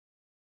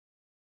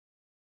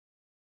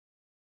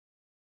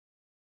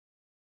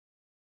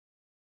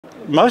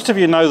Most of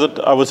you know that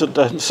I was an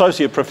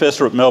associate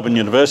professor at Melbourne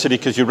University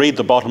because you read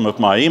the bottom of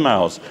my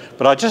emails.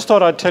 But I just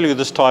thought I'd tell you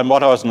this time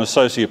what I was an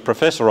associate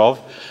professor of,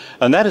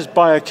 and that is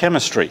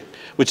biochemistry,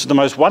 which is the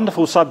most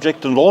wonderful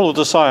subject in all of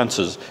the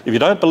sciences. If you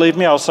don't believe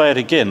me, I'll say it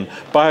again.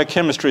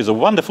 Biochemistry is a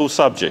wonderful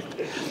subject.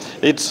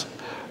 It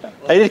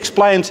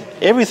explains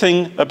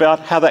everything about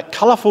how that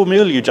colourful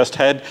meal you just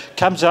had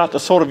comes out a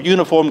sort of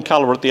uniform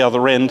colour at the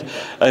other end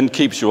and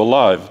keeps you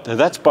alive.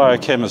 That's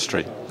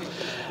biochemistry.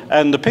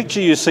 And the picture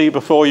you see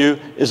before you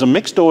is a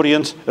mixed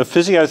audience of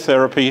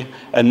physiotherapy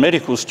and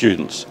medical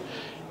students.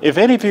 If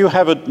any of you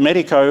have a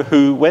medico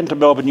who went to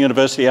Melbourne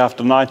University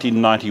after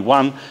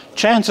 1991,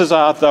 chances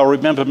are they'll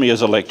remember me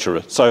as a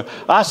lecturer. So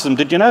ask them,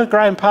 did you know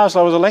Graham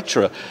Parslow was a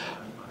lecturer?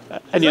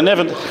 And you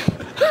never,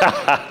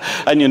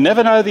 and you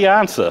never know the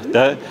answer.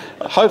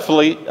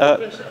 Hopefully,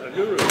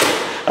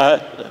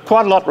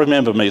 quite a lot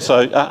remember me.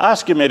 So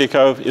ask your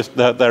medico if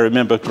they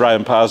remember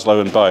Graham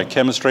Parslow in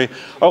biochemistry.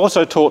 I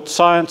also taught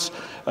science,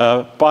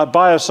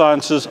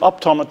 biosciences,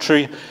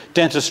 optometry,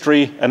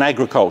 dentistry and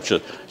agriculture.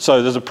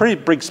 So there's a pretty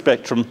big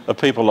spectrum of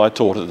people I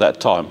taught at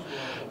that time.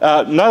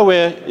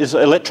 Nowhere is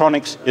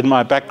electronics in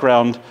my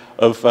background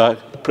of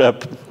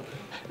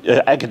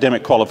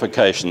academic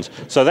qualifications.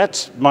 So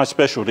that's my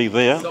specialty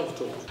there.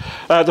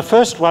 The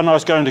first one I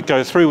was going to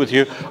go through with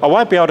you, I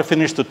won't be able to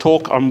finish the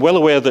talk. I'm well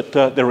aware that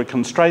there are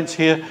constraints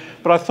here,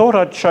 but I thought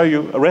I'd show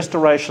you a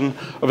restoration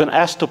of an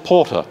Astor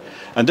Porter.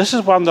 And this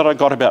is one that I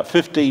got about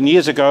 15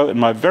 years ago in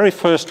my very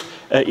first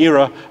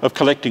era of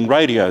collecting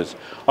radios.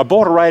 I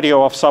bought a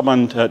radio off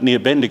someone near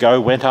Bendigo,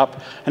 went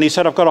up, and he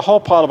said, I've got a whole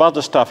pile of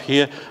other stuff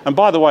here, and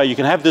by the way, you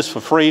can have this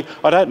for free.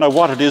 I don't know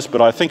what it is,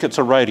 but I think it's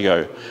a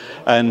radio.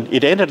 And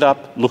it ended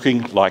up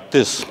looking like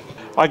this.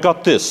 I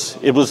got this.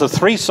 It was a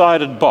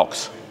three-sided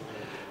box,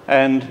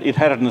 and it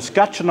had an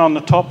escutcheon on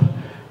the top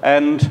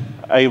and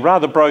a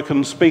rather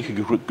broken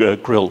speaker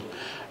grill.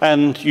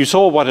 And you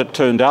saw what it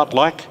turned out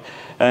like.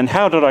 And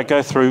how did I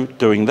go through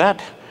doing that?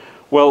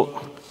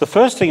 Well, the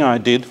first thing I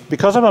did,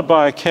 because I'm a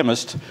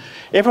biochemist,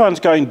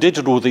 everyone's going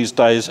digital these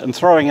days and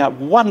throwing out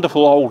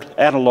wonderful old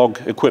analogue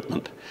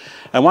equipment.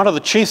 And one of the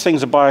chief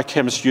things a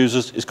biochemist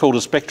uses is called a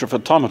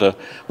spectrophotometer,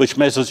 which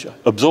measures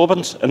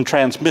absorbance and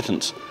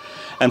transmittance.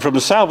 And from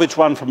the salvage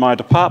one from my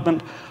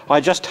department,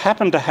 I just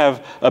happened to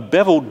have a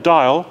beveled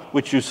dial,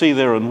 which you see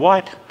there in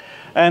white,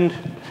 and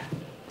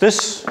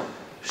this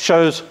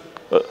shows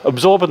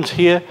absorbance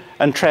here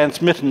and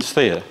transmittance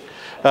there.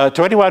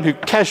 To anyone who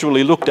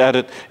casually looked at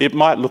it, it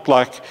might look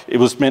like it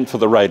was meant for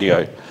the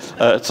radio.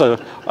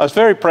 So I was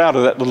very proud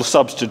of that little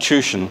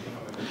substitution.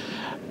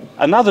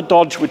 Another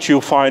dodge which you'll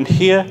find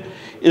here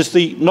is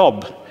the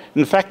knob.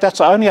 In fact,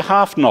 that's only a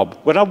half knob.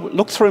 When I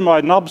looked through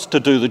my knobs to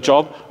do the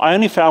job, I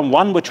only found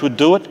one which would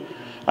do it,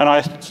 and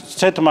I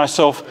said to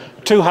myself,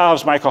 2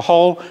 halves make a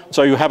whole,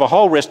 so you have a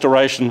whole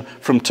restoration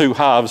from 2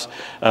 halves.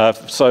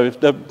 So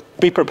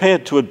be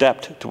prepared to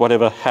adapt to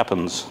whatever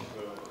happens.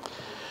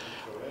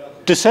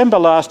 December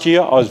last year,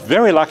 I was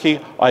very lucky.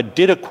 I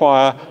did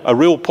acquire a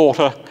real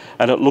Porter,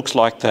 and it looks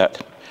like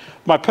that.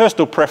 My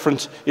personal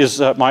preference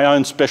is my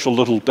own special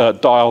little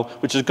dial,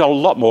 which has got a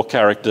lot more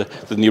character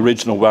than the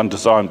original one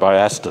designed by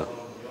Astor.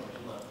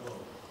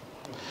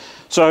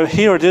 So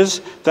here it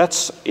is.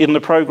 That's in the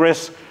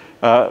progress.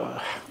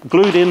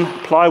 Glued in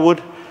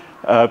plywood,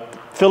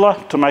 filler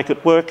to make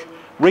it work,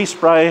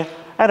 respray,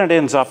 and it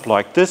ends up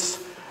like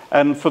this.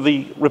 And for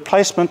the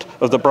replacement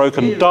of the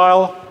broken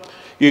dial,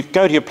 you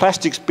go to your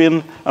plastics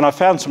bin, and I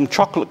found some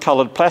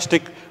chocolate-coloured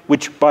plastic,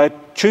 which by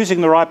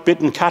choosing the right bit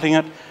and cutting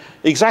it,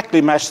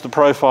 exactly matched the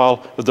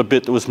profile of the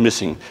bit that was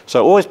missing.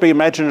 So always be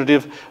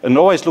imaginative and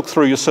always look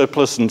through your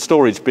surplus and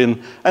storage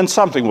bin, and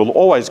something will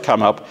always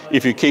come up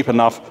if you keep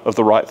enough of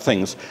the right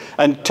things.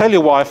 And tell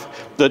your wife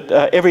that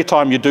every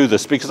time you do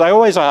this, because they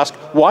always ask,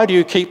 why do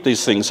you keep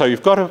these things? So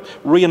you've got to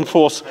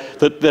reinforce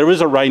that there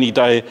is a rainy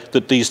day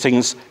that these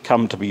things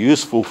come to be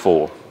useful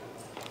for.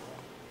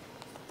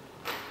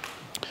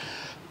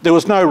 There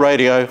was no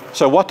radio,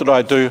 so what did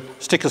I do?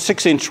 Stick a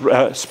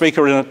 6-inch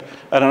speaker in it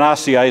and an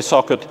RCA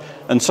socket,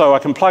 and so I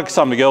can plug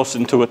something else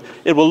into it.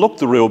 It will look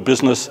the real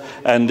business,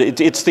 and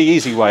it's the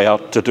easy way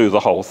out to do the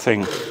whole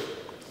thing.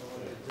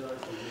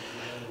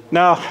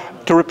 Now,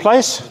 to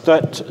replace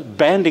that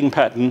banding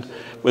pattern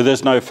where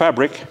there's no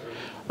fabric,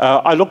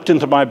 I looked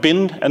into my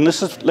bin, and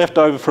this is left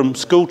over from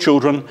school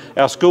children.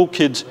 Our school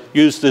kids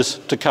use this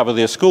to cover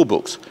their school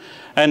books.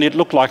 And it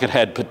looked like it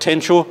had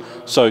potential,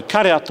 so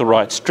cut out the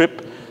right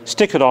strip,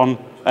 stick it on,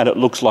 and it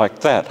looks like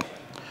that.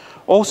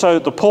 Also,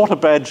 the Porter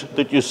badge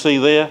that you see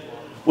there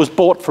was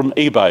bought from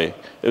eBay.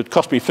 It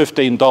cost me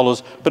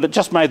 $15, but it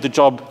just made the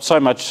job so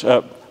much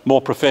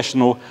more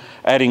professional,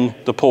 adding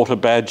the Porter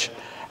badge.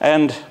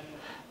 And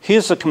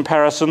here's the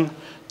comparison.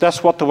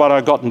 That's what the one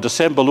I got in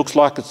December looks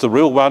like. It's the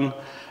real one.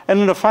 And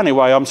in a funny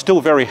way, I'm still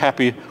very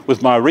happy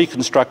with my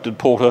reconstructed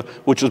Porter,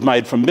 which was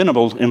made from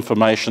minimal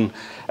information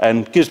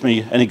and gives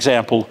me an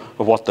example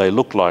of what they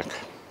look like.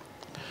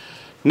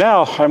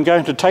 Now I'm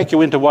going to take you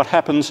into what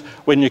happens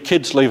when your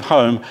kids leave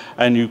home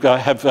and you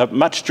have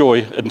much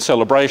joy and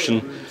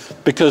celebration.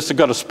 because they've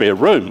got a spare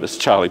room, as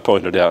Charlie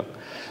pointed out.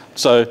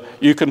 So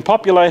you can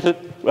populate it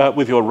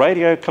with your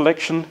radio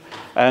collection,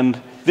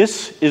 and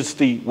this is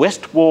the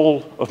west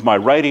wall of my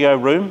radio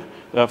room,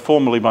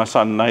 formerly my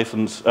son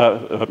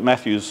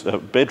Matthew's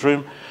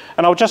bedroom.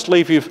 And I'll just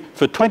leave you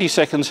for 20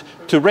 seconds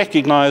to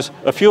recognise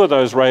a few of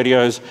those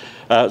radios.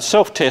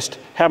 Self-test,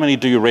 how many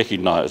do you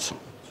recognise?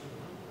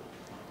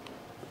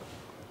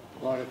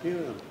 Quite a few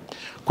of them.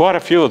 Quite a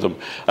few of them.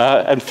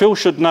 And Phil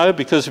should know,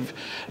 because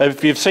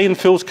if you've seen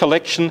Phil's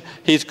collection,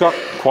 he's got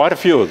quite a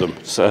few of them.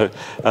 So,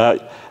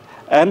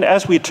 and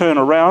as we turn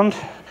around,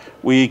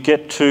 we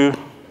get to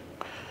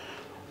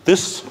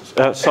this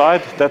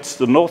side. That's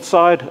the north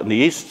side and the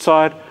east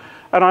side.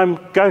 And I'm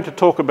going to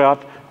talk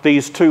about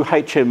these two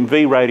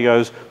HMV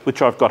radios,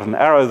 which I've got an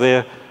arrow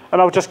there. And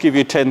I'll just give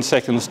you 10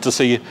 seconds to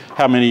see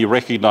how many you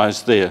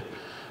recognise there.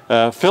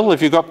 Phil,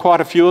 have you got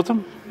quite a few of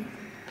them?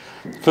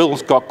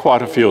 Phil's got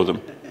quite a few of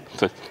them.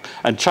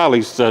 And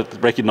Charlie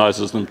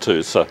recognises them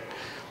too. So,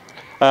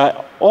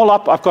 all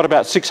up, I've got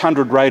about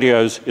 600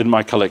 radios in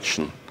my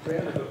collection.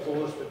 Round of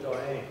applause for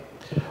Diane.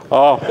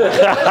 Oh,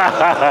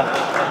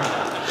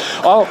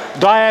 oh,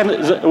 Diane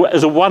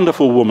is a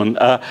wonderful woman,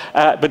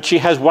 but she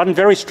has one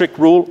very strict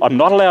rule. I'm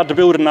not allowed to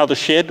build another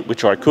shed,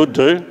 which I could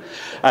do,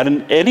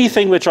 and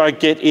anything which I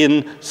get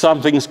in,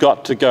 something's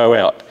got to go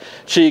out.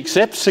 She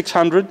accepts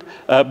 600,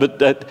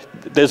 but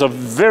there's a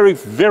very,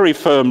 very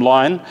firm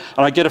line,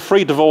 and I get a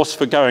free divorce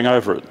for going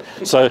over it.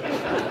 So, You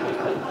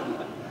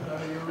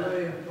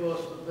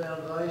reinforced the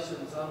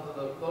foundations under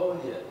the floor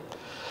yet?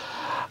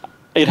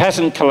 it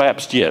hasn't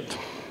collapsed yet.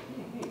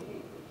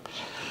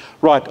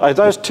 Right,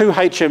 those two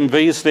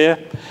HMVs there,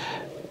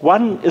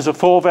 one is a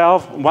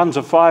 4-valve, one's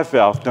a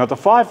 5-valve. Now the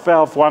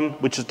 5-valve one,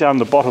 which is down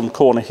the bottom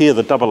corner here,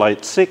 the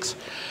 886,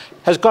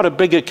 has got a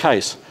bigger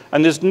case.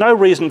 And there's no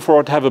reason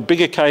for it to have a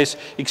bigger case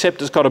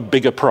except it's got a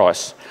bigger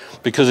price.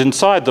 Because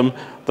inside them,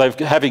 they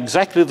have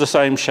exactly the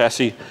same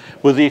chassis,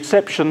 with the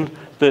exception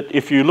that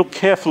if you look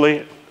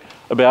carefully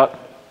about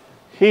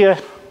here,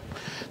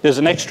 there's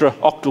an extra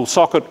octal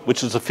socket,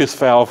 which is the 5th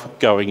valve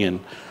going in.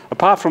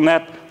 Apart from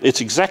that,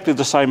 it's exactly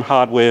the same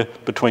hardware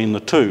between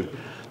the two.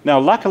 Now,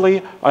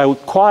 luckily, I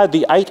acquired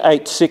the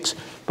 886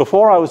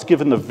 before I was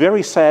given the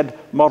very sad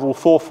model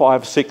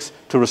 456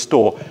 to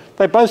restore.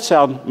 They both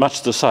sound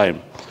much the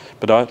same.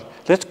 But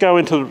let's go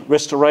into the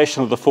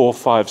restoration of the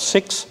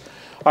 456.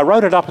 I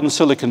wrote it up in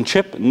silicon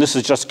chip, and this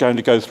is just going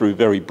to go through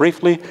very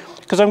briefly,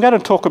 because I'm going to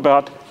talk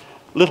about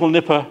Little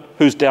Nipper,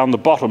 who's down the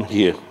bottom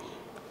here.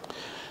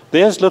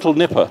 There's Little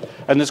Nipper,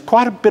 and there's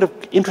quite a bit of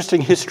interesting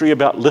history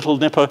about Little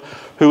Nipper,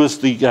 who is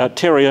the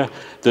terrier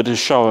that is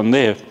shown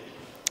there.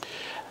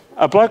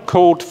 A bloke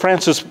called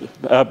Francis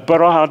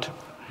Berard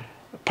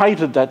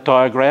painted that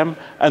diagram,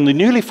 and the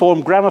newly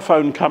formed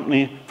gramophone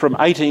company from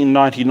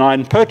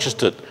 1899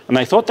 purchased it, and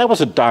they thought that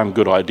was a darn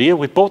good idea.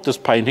 We bought this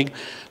painting,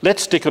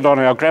 let's stick it on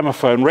our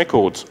gramophone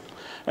records.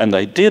 And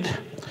they did,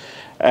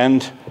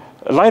 and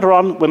later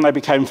on, when they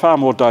became far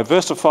more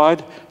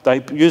diversified,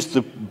 they used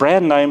the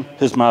brand name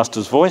His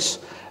Master's Voice,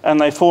 and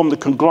they formed the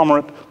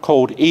conglomerate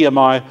called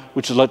EMI,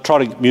 which is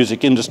Electronic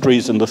Music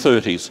Industries, in the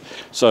 30s.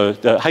 So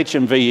the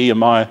HMV,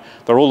 EMI,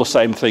 they're all the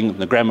same thing,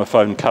 the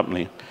gramophone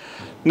company.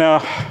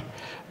 Now,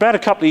 about a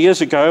couple of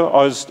years ago,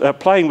 I was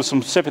playing with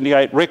some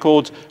 78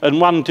 records, and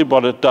one did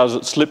what it does,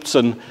 it slips,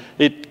 and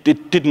it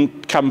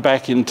didn't come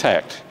back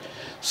intact.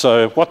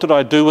 So what did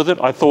I do with it?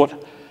 I thought,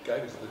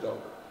 Gave it to the dog.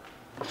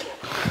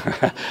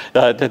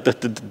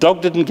 the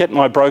dog didn't get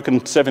my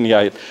broken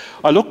 78.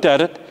 I looked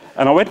at it,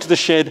 and I went to the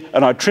shed,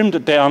 and I trimmed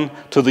it down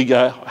to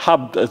the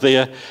hub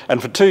there,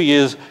 and for 2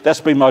 years,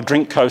 that's been my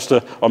drink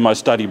coaster on my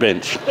study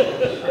bench.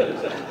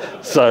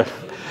 So,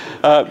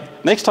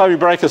 next time you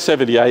break a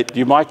 78,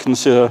 you might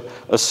consider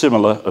a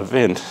similar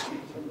event.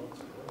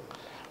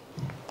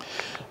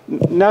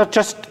 Now,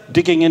 just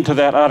digging into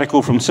that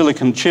article from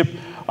Silicon Chip,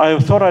 I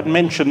thought I'd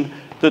mention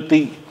that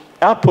the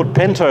output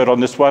pentode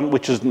on this one,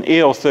 which is an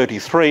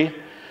EL33,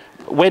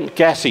 went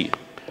gassy.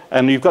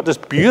 And you've got this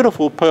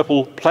beautiful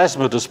purple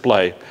plasma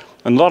display.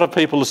 And a lot of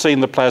people have seen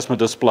the plasma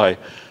display.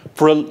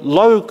 For a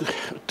low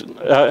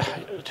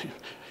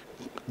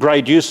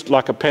grade use,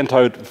 like a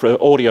pentode for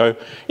audio,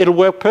 it'll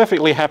work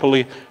perfectly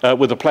happily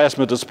with a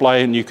plasma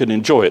display, and you can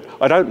enjoy it.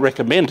 I don't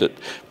recommend it,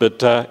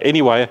 but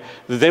anyway,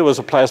 there was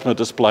a plasma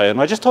display.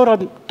 And I just thought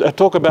I'd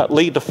talk about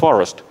Lee de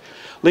Forest.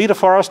 Lee de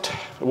Forest,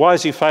 why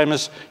is he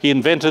famous? He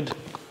invented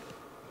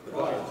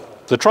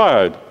the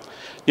triode.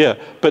 Yeah,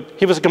 but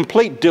he was a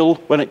complete dill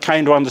when it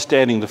came to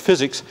understanding the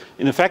physics.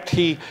 And in fact,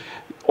 he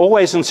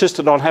always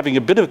insisted on having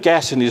a bit of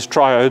gas in his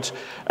triodes,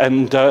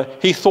 and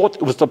he thought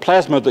it was the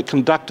plasma that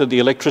conducted the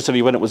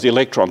electricity when it was the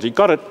electrons. He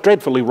got it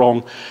dreadfully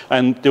wrong,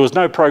 and there was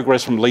no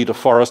progress from Lee de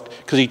Forest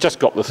because he just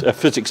got the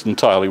physics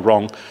entirely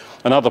wrong.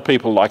 And other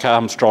people like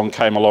Armstrong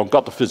came along,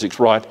 got the physics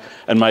right,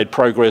 and made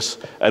progress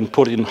and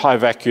put in high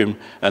vacuum,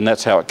 and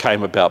that's how it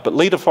came about. But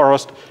Lee de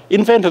Forest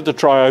invented the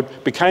triode,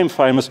 became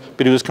famous,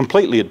 but he was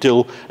completely a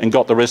dill and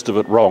got the rest of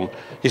it wrong.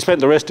 He spent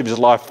the rest of his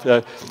life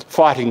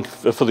fighting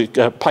for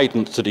the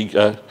patents that he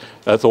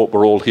thought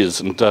were all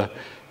his, and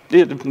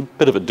A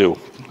bit of a do.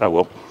 Oh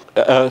well.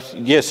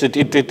 Yes,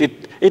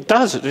 it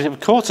does. Of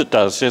course it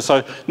does. Yeah,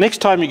 so next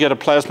time you get a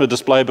plasma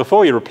display,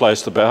 before you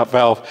replace the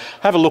valve,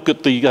 have a look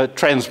at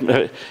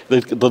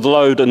the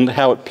load and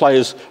how it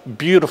plays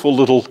beautiful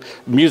little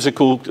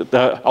musical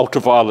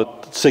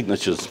ultraviolet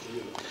signatures.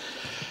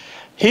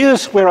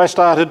 Here's where I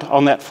started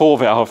on that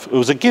 4-valve. It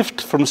was a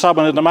gift from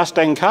someone at the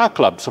Mustang Car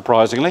Club,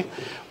 surprisingly.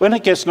 When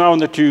it gets known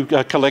that you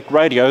collect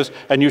radios,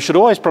 and you should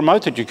always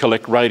promote that you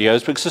collect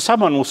radios, because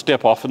someone will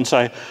step off and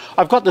say,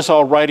 I've got this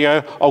old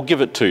radio, I'll give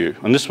it to you.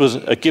 And this was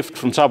a gift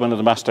from someone at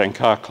the Mustang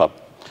Car Club.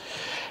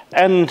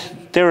 And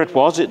there it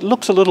was. It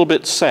looks a little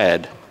bit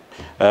sad.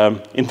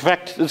 In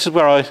fact, this is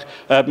where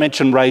I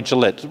mentioned Ray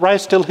Gillette. Is Ray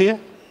still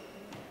here?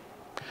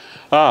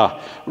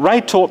 Ray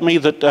taught me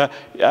that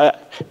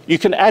you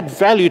can add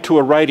value to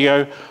a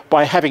radio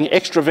by having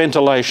extra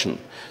ventilation.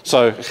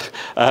 So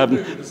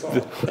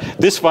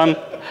this one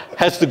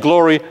has the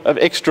glory of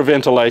extra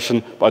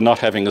ventilation by not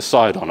having a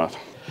side on it.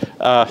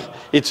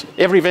 It's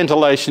every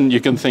ventilation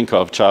you can think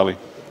of, Charlie.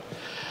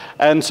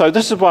 And so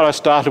this is what I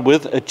started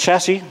with, a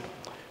chassis,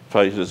 if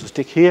I use a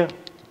stick here,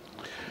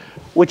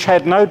 which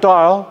had no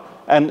dial,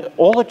 and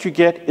all that you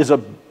get is a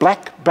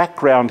black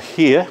background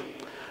here.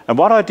 And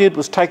what I did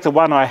was take the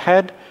one I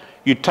had,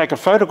 you'd take a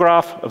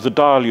photograph of the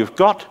dial you've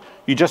got,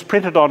 you just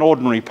print it on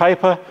ordinary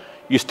paper,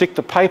 you stick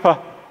the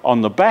paper on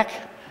the back,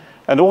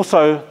 and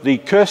also the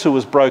cursor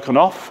was broken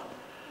off,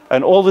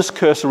 and all this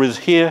cursor is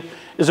here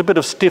is a bit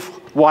of stiff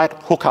white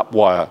hookup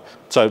wire.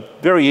 So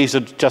very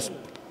easy to just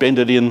bend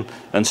it in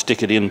and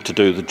stick it in to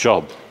do the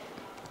job.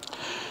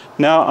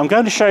 Now I'm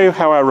going to show you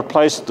how I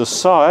replaced the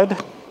side,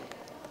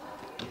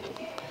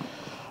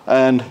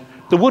 and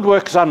the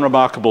woodwork is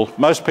unremarkable.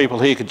 Most people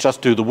here could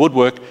just do the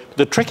woodwork.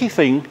 The tricky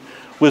thing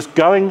was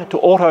going to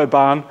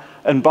Autobahn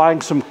and buying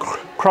some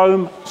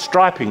chrome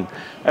striping.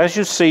 As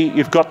you see,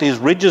 you've got these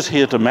ridges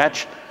here to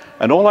match,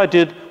 and all I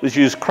did was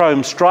use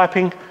chrome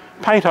striping,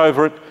 paint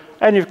over it,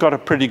 and you've got a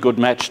pretty good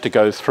match to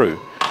go through.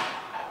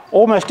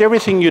 Almost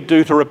everything you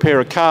do to repair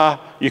a car,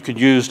 you could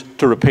use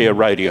to repair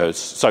radios.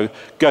 So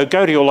go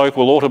to your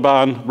local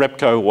Autobahn,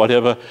 Repco,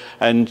 whatever,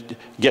 and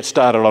get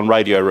started on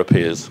radio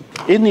repairs.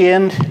 In the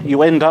end,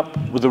 you end up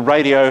with a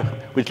radio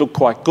which looked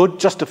quite good,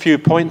 just a few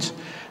points.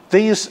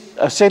 These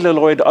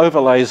celluloid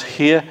overlays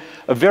here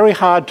are very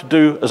hard to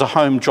do as a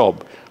home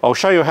job. I'll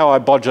show you how I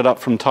bodge it up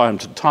from time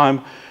to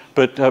time,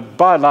 but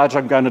by and large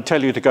I'm going to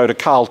tell you to go to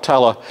Carl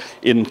Taller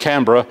in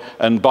Canberra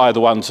and buy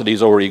the ones that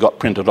he's already got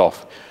printed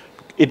off.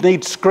 It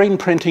needs screen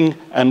printing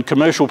and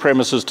commercial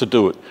premises to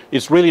do it.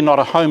 It's really not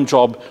a home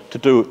job to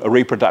do a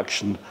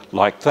reproduction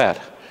like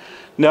that.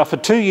 Now for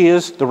 2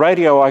 years the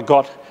radio I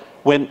got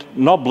went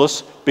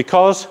knobless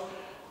because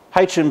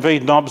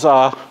HMV knobs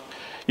are,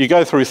 you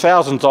go through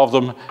thousands of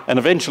them, and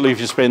eventually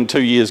if you spend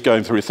 2 years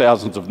going through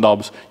thousands of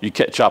knobs, you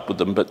catch up with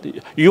them. But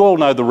you all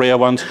know the rare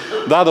ones.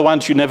 They're the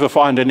ones you never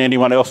find in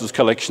anyone else's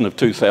collection of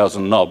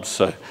 2,000 knobs,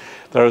 so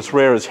they're as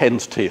rare as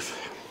hen's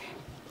teeth.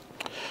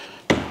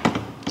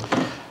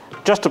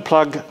 Just a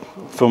plug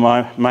for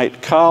my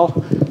mate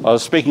Carl. I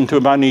was speaking to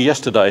him only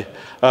yesterday.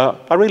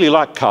 I really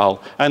like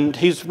Carl, and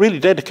he's really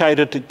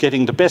dedicated to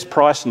getting the best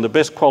price and the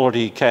best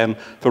quality he can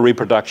for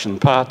reproduction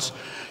parts.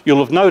 You'll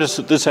have noticed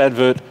that this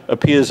advert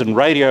appears in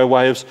Radio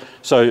Waves,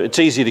 so it's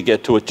easy to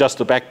get to it, just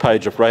the back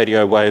page of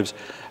Radio Waves.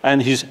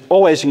 And he's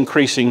always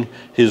increasing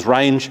his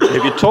range.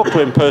 If you talk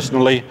to him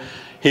personally,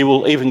 he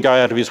will even go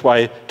out of his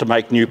way to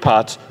make new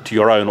parts to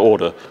your own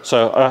order.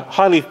 So I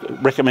highly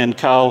recommend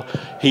Carl.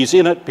 He's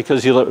in it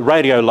because he's a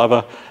radio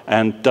lover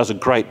and does a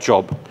great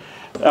job.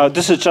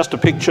 This is just a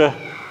picture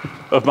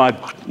of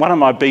one of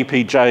my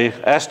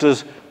BPJ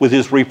Asters with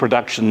his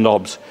reproduction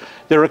knobs.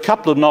 There are a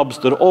couple of knobs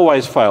that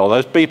always fail,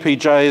 those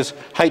BPJs,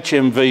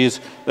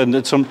 HMVs, and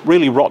there's some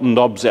really rotten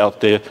knobs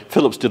out there.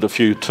 Philips did a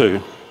few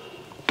too.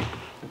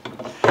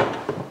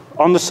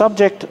 On the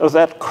subject of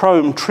that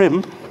chrome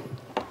trim,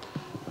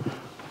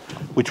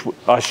 which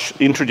I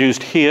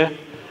introduced here,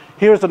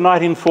 here is a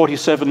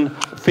 1947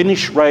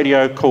 Finnish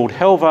radio called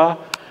Helvar,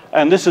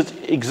 and this is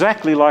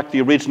exactly like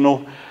the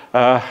original.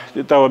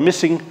 They were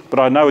missing, but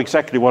I know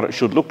exactly what it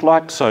should look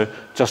like, so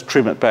just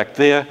trim it back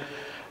there.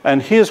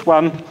 And here's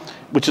one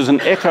which is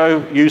an Echo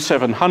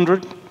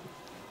U700.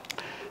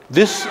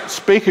 This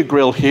speaker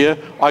grill here,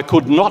 I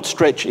could not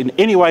stretch in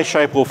any way,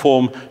 shape or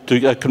form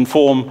to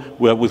conform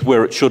with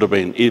where it should have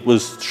been. It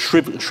was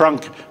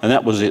shrunk, and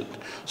that was it.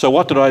 So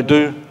what did I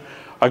do?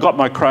 I got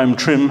my chrome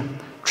trim,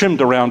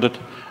 trimmed around it,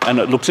 and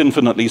it looks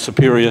infinitely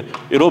superior.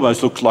 It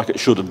almost looks like it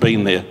should have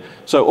been there.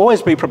 So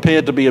always be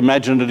prepared to be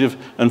imaginative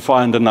and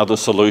find another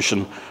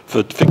solution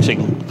for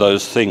fixing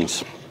those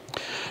things.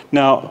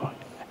 Now,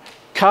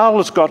 Carl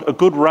has got a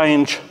good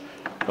range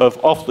of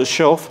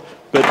off-the-shelf,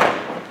 but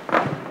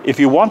if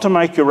you want to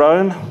make your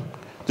own,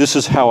 this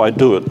is how I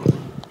do it.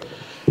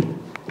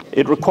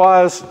 It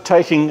requires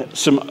taking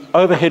some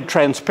overhead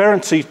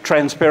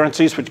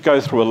transparencies which go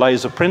through a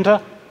laser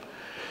printer,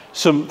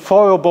 some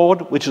foil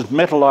board, which is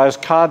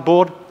metallized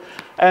cardboard,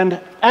 and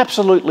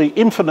absolutely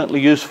infinitely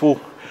useful,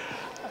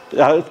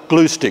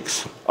 glue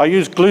sticks. I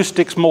use glue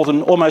sticks more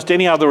than almost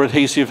any other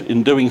adhesive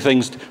in doing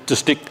things to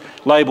stick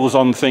labels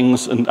on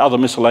things and other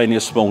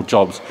miscellaneous small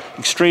jobs.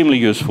 Extremely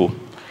useful.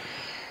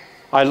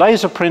 I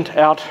laser print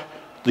out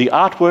the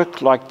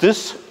artwork like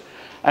this,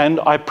 and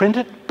I print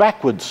it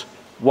backwards.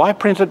 Why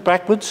print it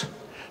backwards?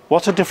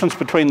 What's the difference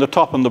between the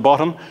top and the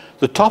bottom?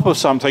 The top of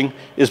something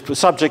is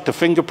subject to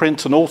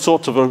fingerprints and all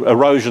sorts of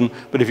erosion,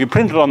 but if you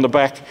print it on the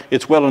back,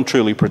 it's well and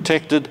truly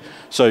protected.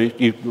 So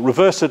you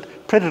reverse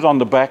it, print it on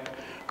the back,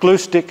 glue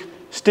stick,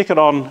 stick it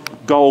on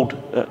gold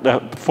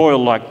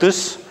foil like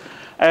this,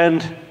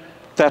 and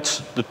that's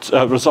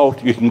the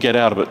result you can get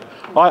out of it.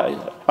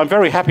 I'm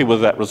very happy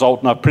with that result,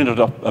 and I've printed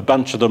up a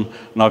bunch of them,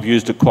 and I've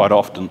used it quite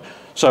often.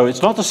 So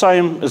it's not the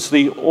same as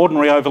the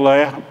ordinary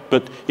overlayer,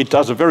 but it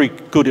does a very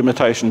good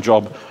imitation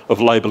job of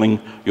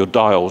labelling your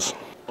dials.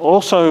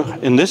 Also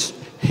in this,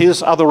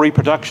 here's other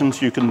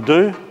reproductions you can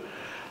do.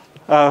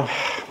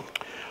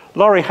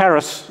 Laurie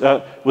Harris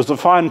was the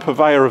fine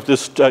purveyor of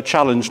this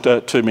challenge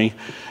to me,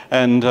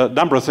 and a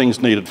number of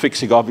things needed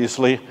fixing,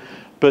 obviously,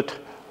 but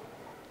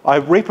I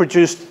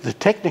reproduced the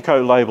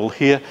Technico label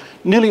here.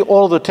 Nearly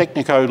all the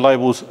Technico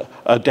labels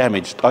are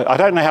damaged. I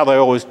don't know how they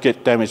always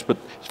get damaged, but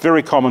it's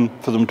very common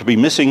for them to be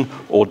missing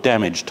or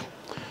damaged.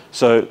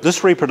 So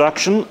this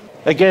reproduction,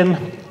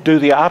 again, do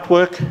the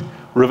artwork,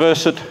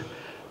 reverse it,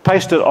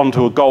 paste it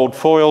onto a gold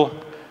foil,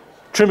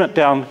 trim it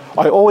down.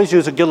 I always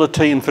use a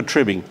guillotine for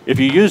trimming. If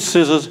you use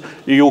scissors,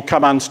 you'll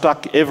come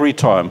unstuck every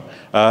time.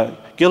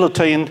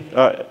 Guillotine,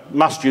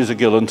 must use a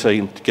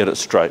guillotine to get it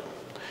straight.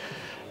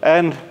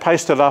 And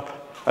paste it up.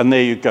 And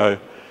there you go.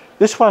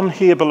 This one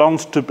here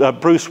belongs to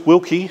Bruce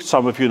Wilkie.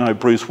 Some of you know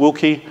Bruce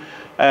Wilkie.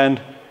 And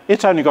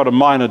it's only got a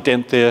minor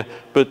dent there,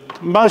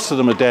 but most of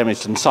them are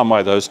damaged in some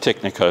way, those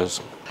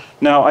Technicos.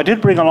 Now, I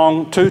did bring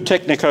along 2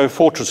 Technico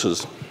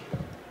Fortresses.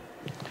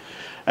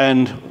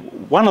 And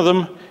one of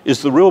them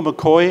is the real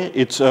McCoy.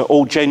 It's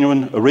all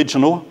genuine,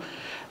 original,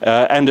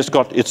 and it's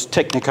got its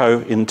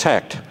Technico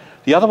intact.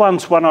 The other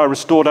one's one I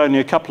restored only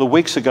a couple of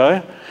weeks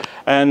ago,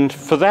 and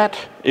for that,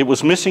 it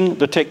was missing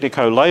the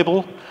Technico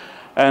label.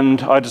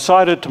 And I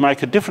decided to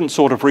make a different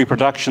sort of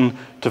reproduction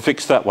to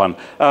fix that one.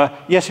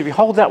 Yes, if you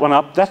hold that one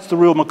up, that's the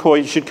real McCoy.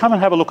 You should come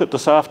and have a look at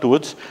this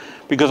afterwards,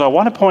 because I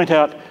want to point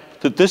out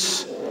that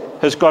this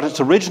has got its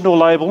original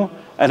label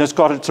and it's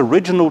got its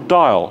original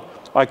dial.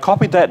 I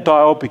copied that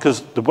dial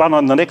because the one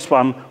on the next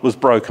one was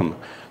broken.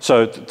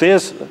 So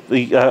there's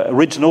the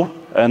original,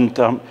 and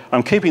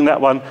I'm keeping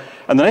that one.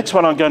 And the next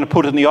one I'm going to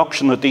put in the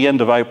auction at the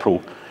end of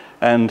April.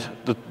 And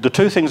the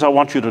 2 things I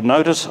want you to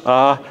notice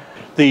are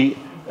the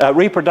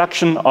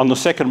reproduction on the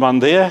second one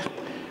there,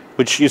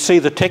 which you see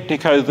the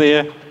Technico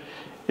there.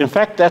 In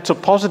fact, that's a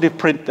positive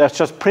print. That's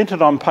just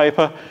printed on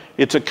paper.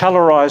 It's a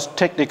colorized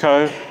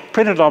Technico,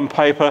 printed on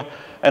paper,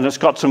 and it's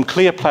got some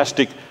clear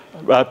plastic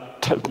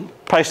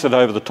pasted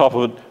over the top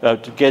of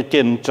it,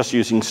 again, just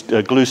using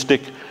glue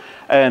stick,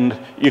 and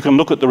you can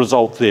look at the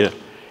result there.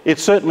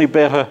 It's certainly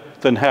better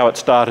than how it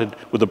started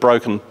with a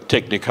broken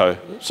Technico.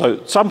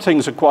 So some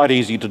things are quite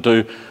easy to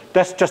do.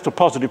 That's just a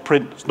positive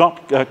print. It's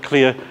not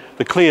clear.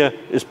 The clear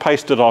is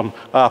pasted on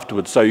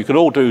afterwards. So you can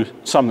all do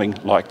something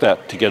like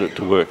that to get it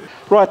to work.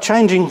 Right,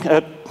 changing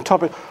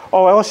topic.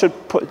 Oh, I also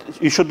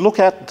you should look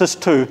at this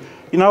too.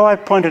 You know, I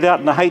pointed out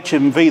in the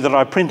HMV that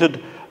I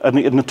printed an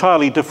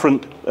entirely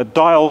different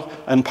dial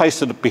and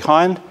pasted it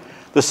behind.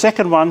 The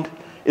second one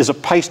is a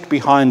paste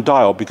behind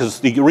dial because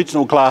the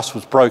original glass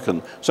was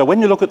broken. So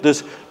when you look at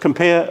this,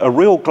 compare a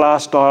real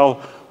glass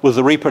dial with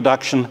the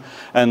reproduction,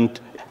 and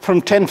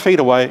from 10 feet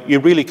away, you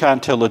really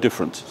can't tell the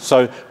difference.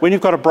 So when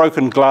you've got a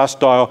broken glass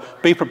dial,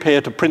 be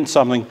prepared to print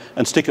something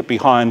and stick it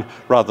behind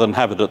rather than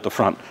have it at the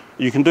front.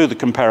 You can do the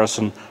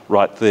comparison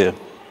right there.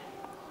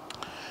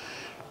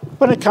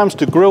 When it comes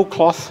to grill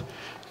cloth,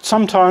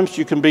 sometimes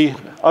you can be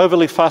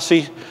overly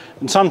fussy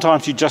and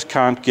sometimes you just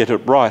can't get it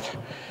right.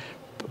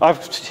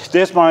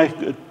 There's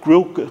my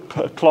grill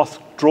cloth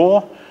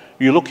drawer.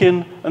 You look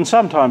in and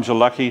sometimes you're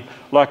lucky,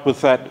 like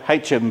with that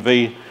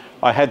HMV,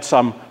 I had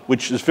some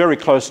which is very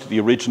close to the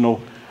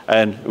original,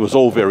 and it was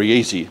all very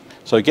easy.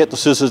 So get the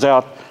scissors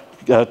out,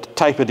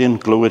 tape it in,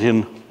 glue it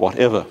in,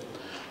 whatever.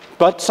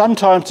 But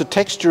sometimes the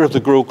texture of the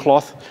grill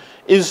cloth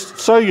is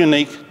so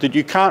unique that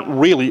you can't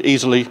really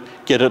easily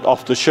get it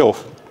off the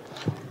shelf.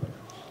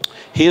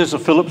 Here's a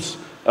Phillips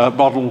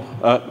model,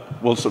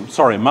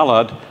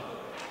 Mullard,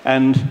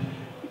 and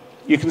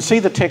you can see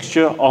the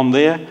texture on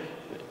there.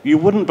 You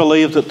wouldn't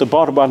believe that the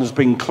bottom one has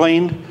been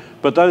cleaned,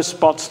 but those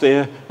spots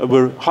there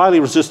were highly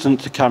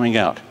resistant to coming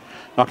out.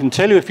 I can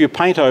tell you if you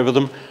paint over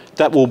them,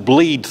 that will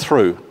bleed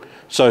through.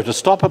 So to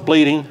stop it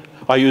bleeding,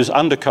 I use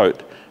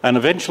undercoat, and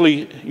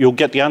eventually you'll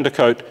get the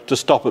undercoat to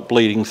stop it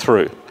bleeding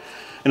through.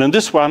 And in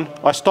this one,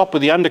 I stopped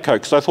with the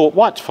undercoat because I thought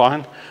white's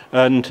fine,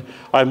 and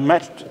I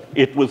matched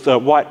it with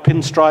white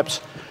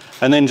pinstripes,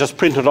 and then just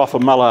printed off a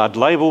Mullard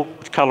label,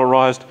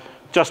 colorized,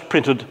 just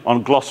printed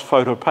on gloss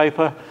photo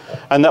paper,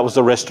 and that was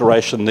the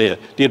restoration there.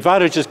 The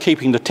advantage is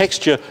keeping the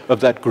texture of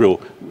that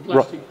grill.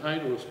 Plastic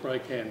paint or a spray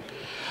can?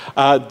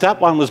 That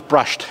one was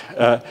brushed.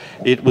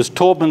 It was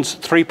Taubman's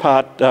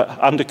 3-part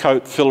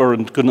undercoat, filler,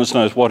 and goodness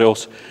knows what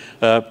else,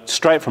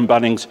 straight from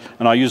Bunnings,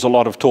 and I use a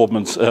lot of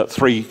Taubman's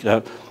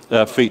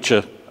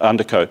 3-feature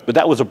undercoat. But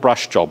that was a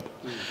brush job.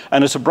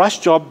 And it's a brush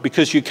job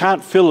because you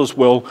can't fill as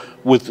well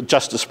with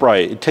just a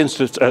spray. It tends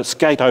to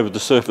skate over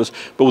the surface,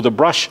 but with a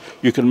brush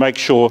you can make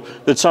sure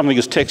that something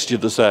as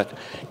textured as that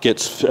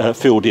gets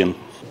filled in.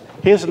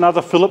 Here's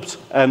another Phillips,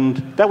 and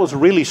that was a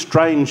really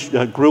strange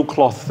grill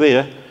cloth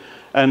there,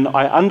 and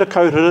I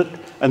undercoated it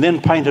and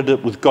then painted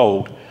it with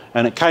gold,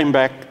 and it came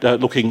back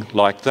looking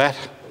like that.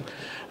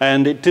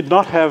 And it did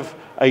not have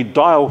a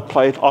dial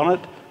plate on it,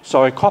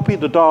 so I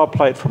copied the dial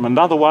plate from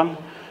another one,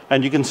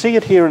 and you can see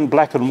it here in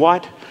black and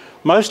white,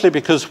 mostly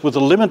because with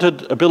the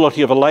limited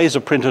ability of a laser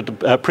printer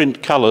to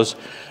print colours,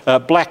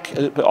 black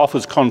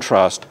offers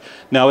contrast.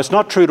 Now, it's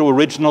not true to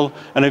original,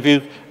 and if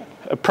you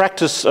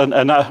practice,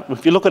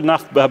 if you look at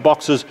enough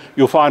boxes,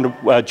 you'll find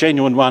a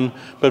genuine one,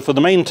 but for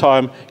the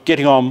meantime,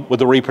 getting on with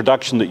the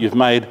reproduction that you've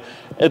made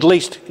at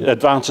least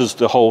advances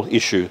the whole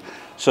issue.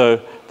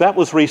 So that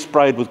was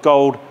resprayed with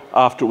gold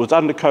after it was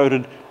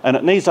undercoated, and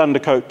it needs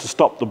undercoat to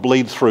stop the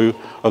bleed through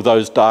of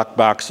those dark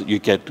marks that you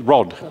get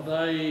rod. Are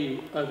they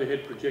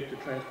overhead projector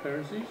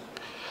transparencies?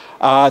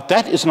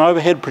 That is an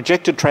overhead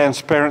projected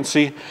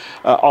transparency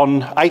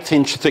on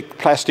 1/8-inch thick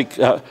plastic.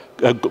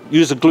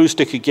 Use a glue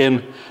stick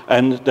again,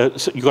 and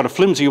you've got a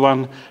flimsy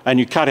one, and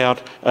you cut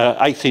out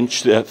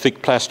 1/8-inch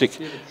thick plastic.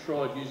 Have you ever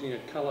tried using a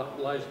colour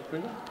laser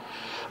printer?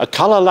 A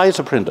colour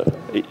laser printer?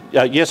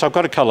 Yes, I've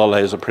got a colour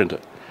laser printer.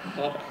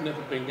 I've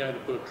never been going to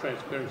put a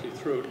transparency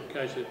through it in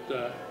case it...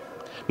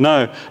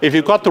 No, if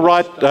you've got the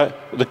right,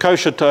 the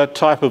kosher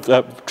type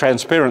of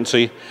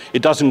transparency,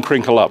 it doesn't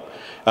crinkle up.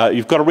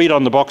 You've got to read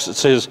on the box that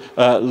says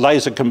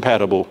laser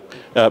compatible,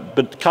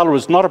 but colour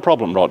is not a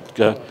problem, Rod.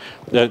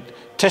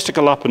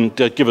 Testicle up and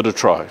give it a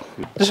try.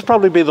 This will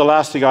probably be the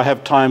last thing I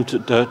have time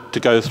to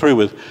go through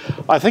with.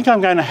 I think I'm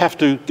going to have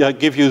to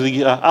give you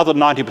the other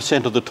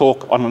 90% of the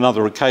talk on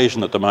another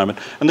occasion at the moment,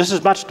 and this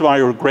is much to my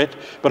regret,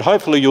 but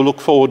hopefully you'll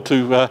look forward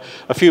to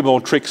a few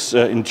more tricks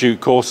in due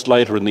course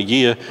later in the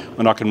year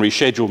when I can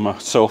reschedule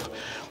myself.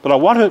 But I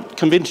want to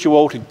convince you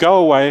all to go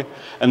away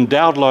and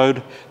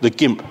download the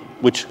GIMP,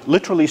 which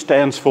literally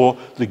stands for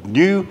the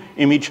New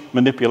Image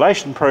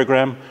Manipulation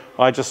Program.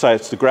 I just say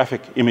it's the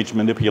Graphic Image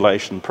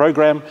Manipulation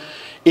Program.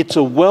 It's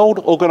a world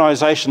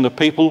organisation of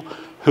people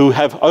who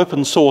have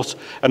open source,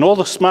 and all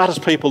the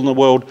smartest people in the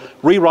world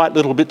rewrite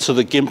little bits of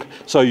the GIMP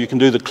so you can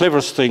do the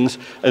cleverest things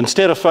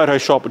instead of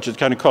Photoshop, which is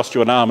going to cost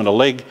you an arm and a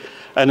leg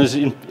and is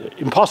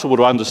impossible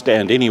to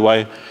understand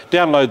anyway.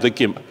 Download the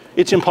GIMP.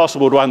 It's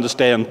impossible to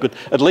understand, but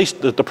at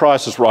least the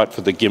price is right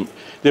for the GIMP.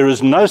 There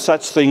is no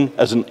such thing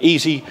as an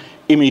easy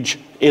image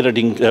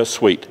editing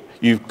suite.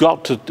 You've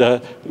got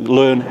to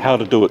learn how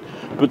to do it.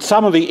 But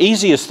some of the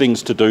easiest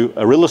things to do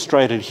are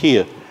illustrated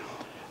here.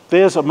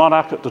 There's a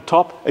monarch at the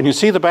top, and you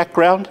see the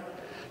background?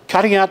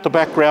 Cutting out the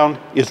background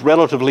is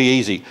relatively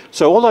easy.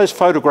 So all those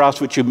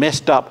photographs which you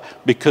messed up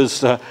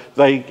because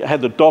they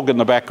had the dog in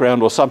the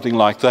background or something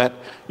like that,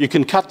 you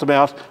can cut them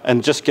out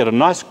and just get a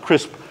nice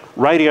crisp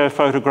radio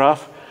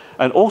photograph.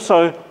 And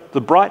also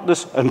the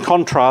brightness and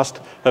contrast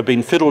have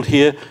been fiddled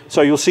here,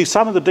 so you'll see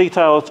some of the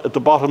details at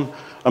the bottom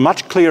are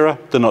much clearer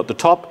than at the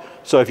top.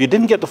 So if you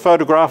didn't get the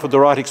photograph with the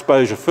right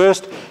exposure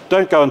first,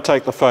 don't go and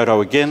take the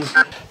photo again.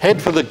 Head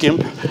for the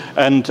GIMP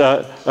and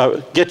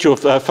get your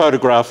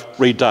photograph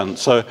redone.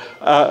 So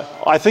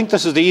I think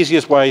this is the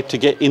easiest way to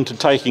get into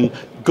taking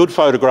good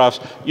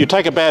photographs. You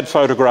take a bad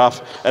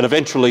photograph and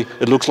eventually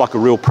it looks like a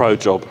real pro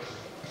job.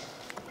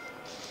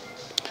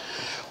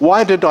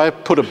 Why did I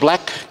put a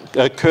black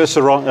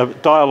cursor on,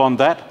 dial on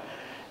that?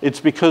 It's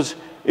because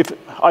if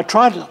I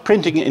tried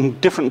printing in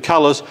different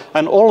colours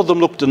and all of them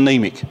looked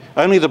anemic.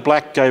 Only the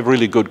black gave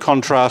really good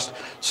contrast,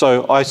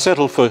 so I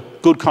settled for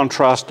good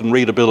contrast and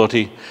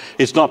readability.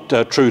 It's not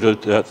true to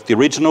the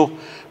original,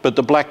 but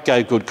the black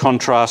gave good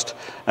contrast,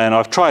 and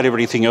I've tried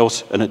everything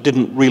else and it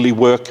didn't really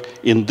work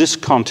in this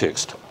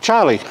context.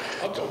 Charlie?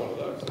 I've got one of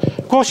those.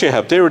 Of course you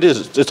have. There it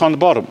is. It's on the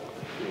bottom.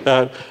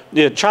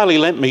 Yeah, Charlie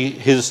lent me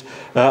his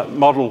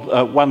model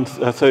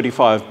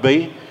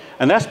 135B,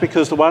 and that's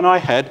because the one I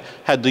had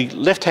the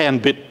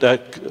left-hand bit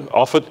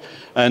off it,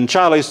 and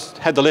Charlie's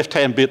had the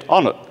left-hand bit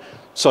on it.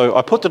 So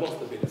I put the...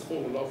 It's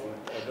fallen off, and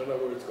I don't know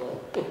where it's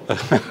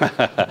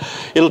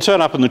gone. It'll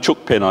turn up in the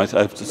chook pen. No, it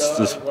won't be in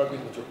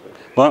the chook pen.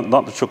 Well,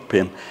 not the chook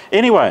pen.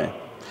 Anyway,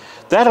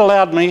 that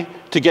allowed me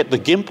to get the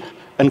GIMP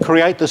and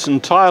create this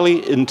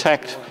entirely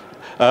intact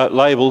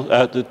label,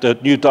 the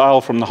new dial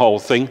from the whole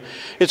thing.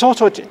 It's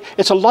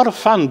a lot of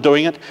fun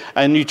doing it,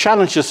 and you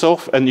challenge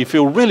yourself and you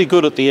feel really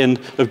good at the end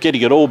of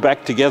getting it all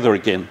back together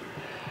again.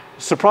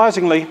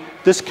 Surprisingly,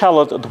 this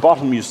colour at the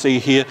bottom you see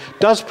here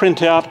does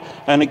print out,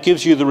 and it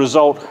gives you the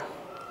result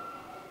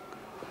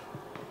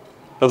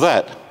of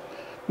that.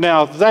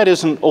 Now, that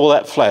isn't all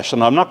that flash,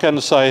 and I'm not going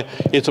to say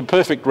it's a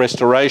perfect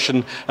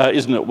restoration,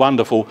 isn't it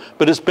wonderful,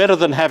 but it's better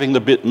than having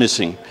the bit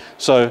missing.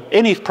 So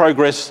any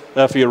progress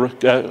for your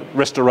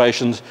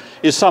restorations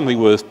is something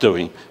worth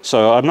doing.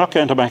 So I'm not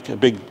going to make a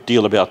big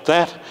deal about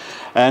that.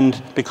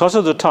 And because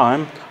of the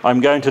time,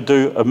 I'm going to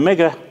do a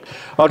mega...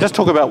 I'll just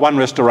talk about one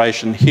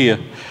restoration here.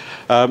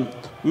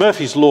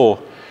 Murphy's Law.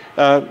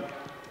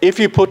 If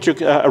you put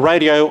a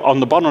radio on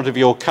the bonnet of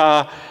your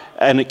car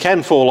and it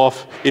can fall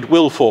off, it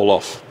will fall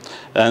off.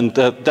 And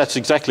that's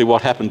exactly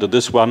what happened to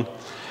this one.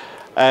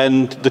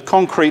 And the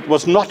concrete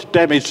was not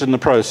damaged in the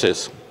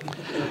process.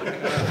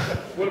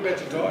 What about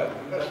your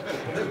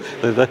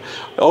tyre?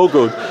 All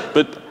good.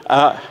 But,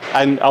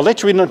 and I'll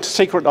let you in a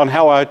secret on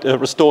how I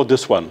restored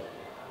this one.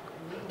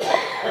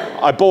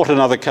 I bought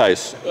another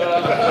case.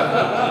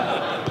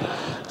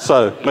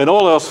 So, when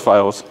all else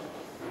fails.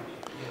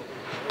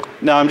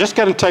 Now, I'm just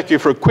going to take you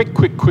for a quick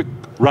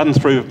run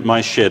through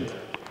my shed.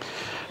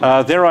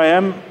 There I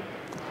am.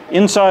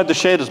 Inside the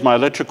shed is my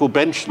electrical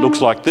bench. Looks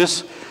like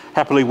this.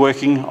 Happily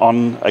working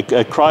on a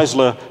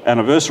Chrysler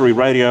anniversary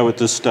radio at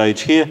this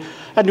stage here.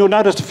 And you'll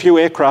notice a few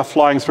aircraft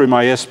flying through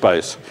my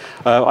airspace.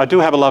 I do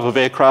have a love of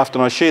aircraft,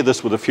 and I share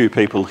this with a few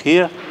people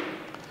here.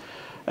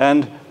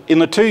 And in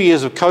the 2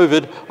 years of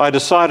COVID, I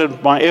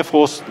decided my Air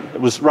Force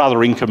was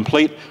rather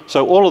incomplete.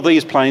 So all of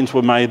these planes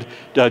were made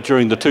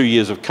during the 2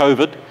 years of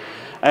COVID.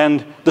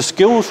 And the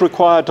skills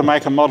required to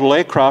make a model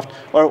aircraft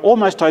are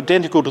almost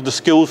identical to the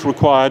skills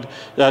required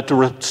to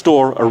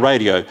restore a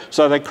radio.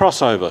 So they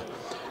cross over.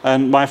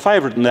 And my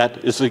favourite in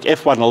that is the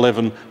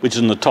F-111, which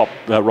is in the top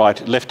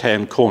right,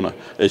 left-hand corner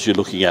as you're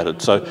looking at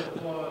it. So, The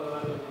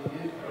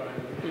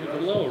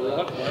lower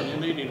right one you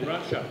need in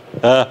Russia.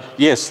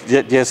 yes.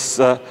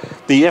 The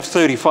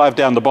F-35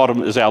 down the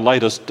bottom is our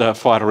latest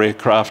fighter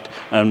aircraft,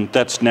 and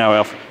that's now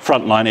our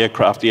frontline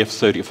aircraft, the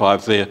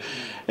F-35 there.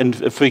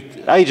 And for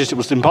ages it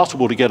was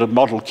impossible to get a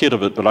model kit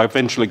of it, but I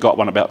eventually got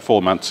one about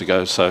 4 months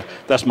ago, so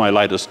that's my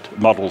latest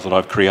model that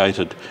I've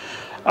created.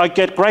 I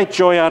get great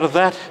joy out of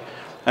that,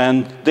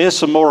 and there's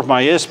some more of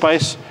my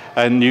airspace,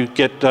 and you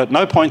get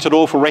no points at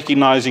all for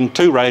recognising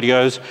 2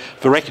 radios.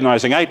 For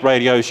recognising 8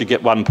 radios, you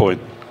get 1 point.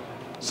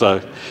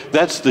 So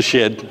that's the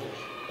shed.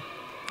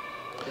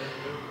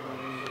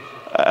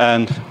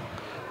 And,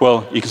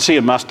 well, you can see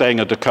a Mustang,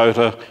 a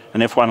Dakota,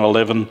 an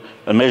F-111,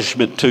 a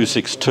Messerschmitt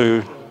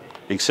 262,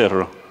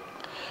 etc.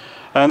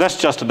 And that's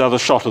just another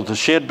shot of the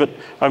shed, but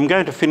I'm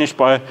going to finish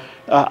by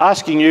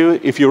asking you,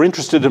 if you're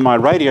interested in my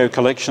radio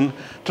collection,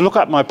 to look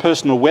up my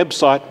personal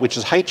website, which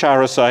is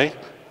HRSA,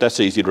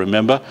 that's easy to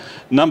remember,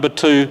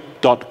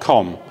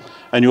 number2.com.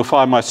 And you'll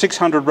find my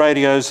 600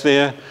 radios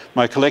there,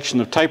 my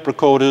collection of tape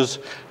recorders,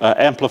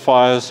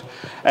 amplifiers,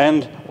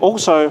 and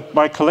also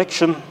my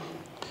collection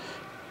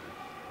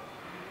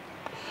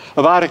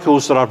of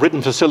articles that I've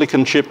written for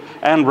Silicon Chip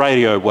and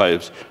radio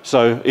waves.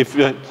 So if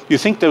you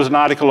think there was an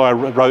article I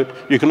wrote,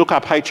 you can look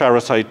up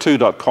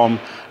HRSA2.com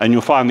and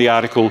you'll find the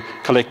article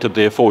collected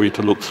there for you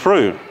to look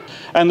through.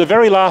 And the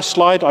very last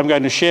slide I'm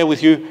going to share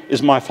with you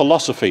is my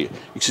philosophy.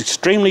 It's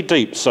extremely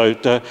deep, so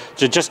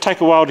just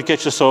take a while to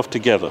get yourself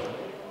together.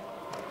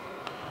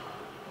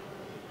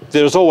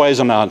 There's always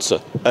an answer,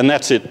 and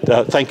that's it.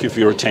 Thank you for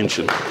your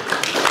attention.